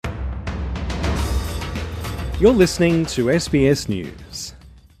You're listening to SBS News.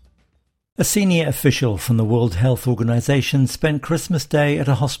 A senior official from the World Health Organization spent Christmas Day at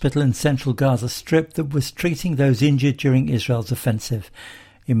a hospital in central Gaza Strip that was treating those injured during Israel's offensive.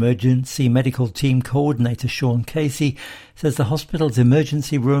 Emergency medical team coordinator Sean Casey says the hospital's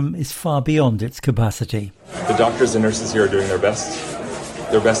emergency room is far beyond its capacity. The doctors and nurses here are doing their best.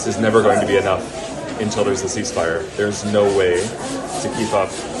 Their best is never going to be enough until there's a ceasefire. There's no way to keep up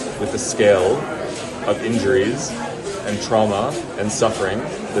with the scale of injuries and trauma and suffering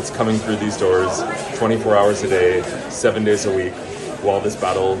that's coming through these doors 24 hours a day, 7 days a week, while this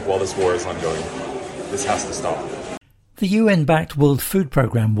war is ongoing. This has to stop. The UN-backed World Food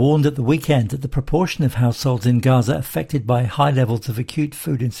Programme warned at the weekend that the proportion of households in Gaza affected by high levels of acute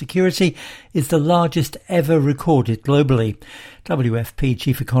food insecurity is the largest ever recorded globally. WFP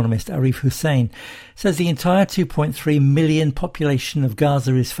Chief Economist Arif Hussein says the entire 2.3 million population of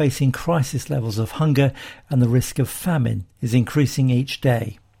Gaza is facing crisis levels of hunger and the risk of famine is increasing each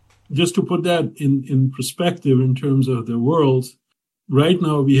day. Just to put that in perspective in terms of the world, right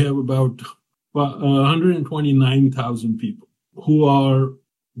now we have about 129,000 people who are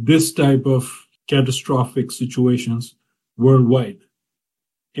this type of catastrophic situations worldwide.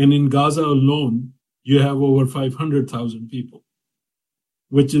 And in Gaza alone, you have over 500,000 people,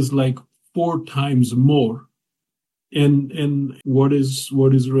 which is like 4 times more. And what is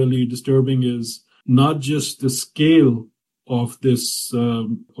really disturbing is not just the scale of this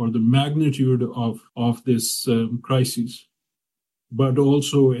or the magnitude of this crisis, but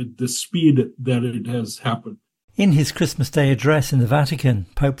also at the speed that it has happened. In his Christmas Day address in the Vatican,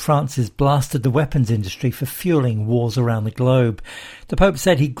 Pope Francis blasted the weapons industry for fueling wars around the globe. The Pope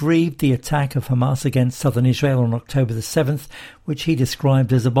said he grieved the attack of Hamas against southern Israel on October the 7th, which he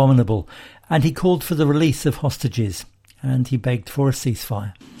described as abominable, and he called for the release of hostages, and he begged for a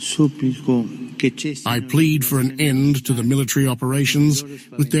ceasefire. I plead for an end to the military operations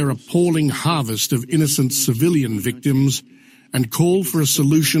with their appalling harvest of innocent civilian victims and call for a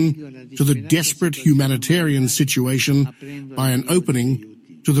solution to the desperate humanitarian situation by an opening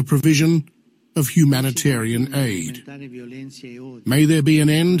to the provision of humanitarian aid. May there be an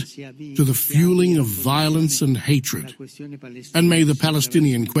end to the fueling of violence and hatred, and may the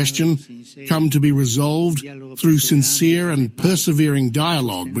Palestinian question come to be resolved through sincere and persevering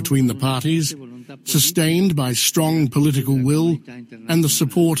dialogue between the parties, sustained by strong political will and the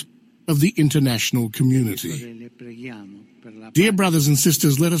support of the international community. Dear brothers and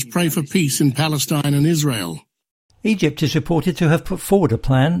sisters, let us pray for peace in Palestine and Israel. Egypt is reported to have put forward a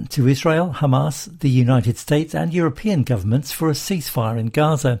plan to Israel, Hamas, the United States and European governments for a ceasefire in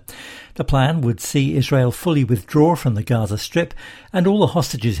Gaza. The plan would see Israel fully withdraw from the Gaza Strip and all the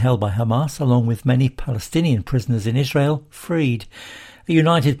hostages held by Hamas, along with many Palestinian prisoners in Israel, freed. A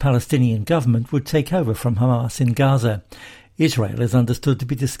united Palestinian government would take over from Hamas in Gaza. Israel is understood to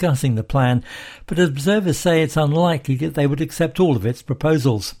be discussing the plan, but observers say it's unlikely that they would accept all of its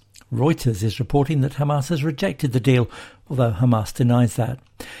proposals. Reuters is reporting that Hamas has rejected the deal, although Hamas denies that.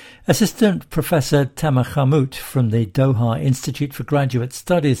 Assistant Professor Tamar Hammout from the Doha Institute for Graduate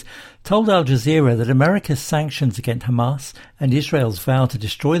Studies told Al Jazeera that America's sanctions against Hamas and Israel's vow to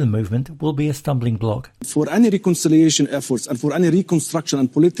destroy the movement will be a stumbling block. For any reconciliation efforts and for any reconstruction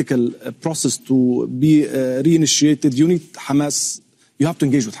and political process to be reinitiated, you need Hamas. You have to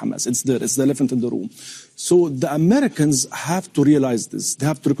engage with Hamas. It's there. It's the elephant in the room. So the Americans have to realize this. They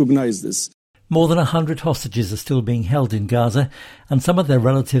have to recognize this. More than 100 hostages are still being held in Gaza, and some of their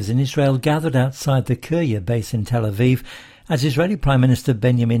relatives in Israel gathered outside the Kiryat base in Tel Aviv as Israeli Prime Minister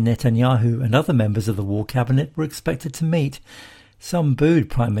Benjamin Netanyahu and other members of the war cabinet were expected to meet. Some booed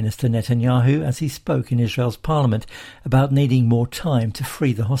Prime Minister Netanyahu as he spoke in Israel's parliament about needing more time to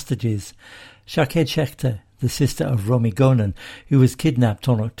free the hostages. Shaked Shechter, the sister of Romi Gonen, who was kidnapped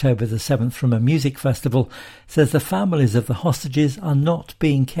on October the 7th from a music festival, says the families of the hostages are not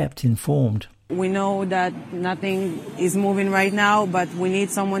being kept informed. We know that nothing is moving right now, but we need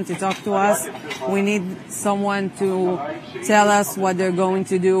someone to talk to us. We need someone to tell us what they're going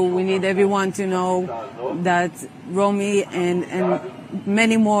to do. We need everyone to know that Romi and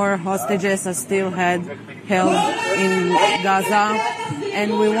many more hostages are still held in Gaza.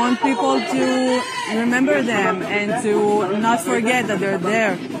 And we want people to remember them and to not forget that they're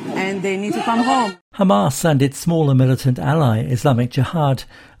there and they need to come home. Hamas and its smaller militant ally, Islamic Jihad,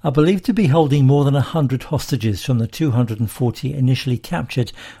 are believed to be holding more than 100 hostages from the 240 initially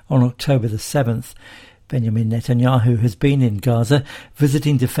captured on October the 7th. Benjamin Netanyahu has been in Gaza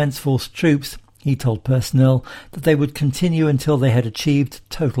visiting Defense Force troops. He told personnel that they would continue until they had achieved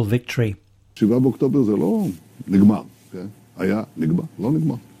total victory.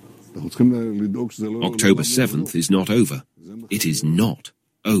 October 7th is not over. It is not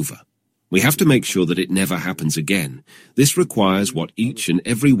over. We have to make sure that it never happens again. This requires what each and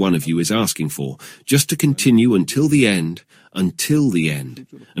every one of you is asking for, just to continue until the end. And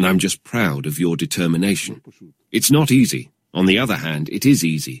I'm just proud of your determination. It's not easy. On the other hand, it is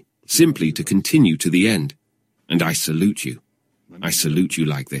easy, simply to continue to the end. And I salute you. I salute you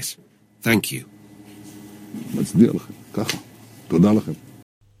like this. Thank you.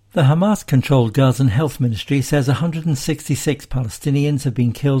 The Hamas-controlled Gazan Health Ministry says 166 Palestinians have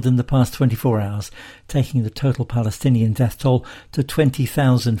been killed in the past 24 hours, taking the total Palestinian death toll to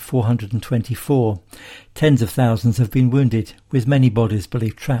 20,424. Tens of thousands have been wounded, with many bodies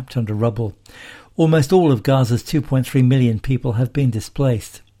believed trapped under rubble. Almost all of Gaza's 2.3 million people have been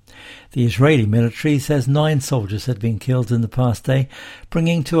displaced. The Israeli military says 9 soldiers had been killed in the past day,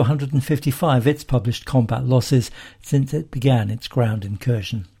 bringing to 155 its published combat losses since it began its ground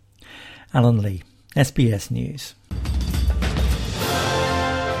incursion. Alan Lee, SBS News.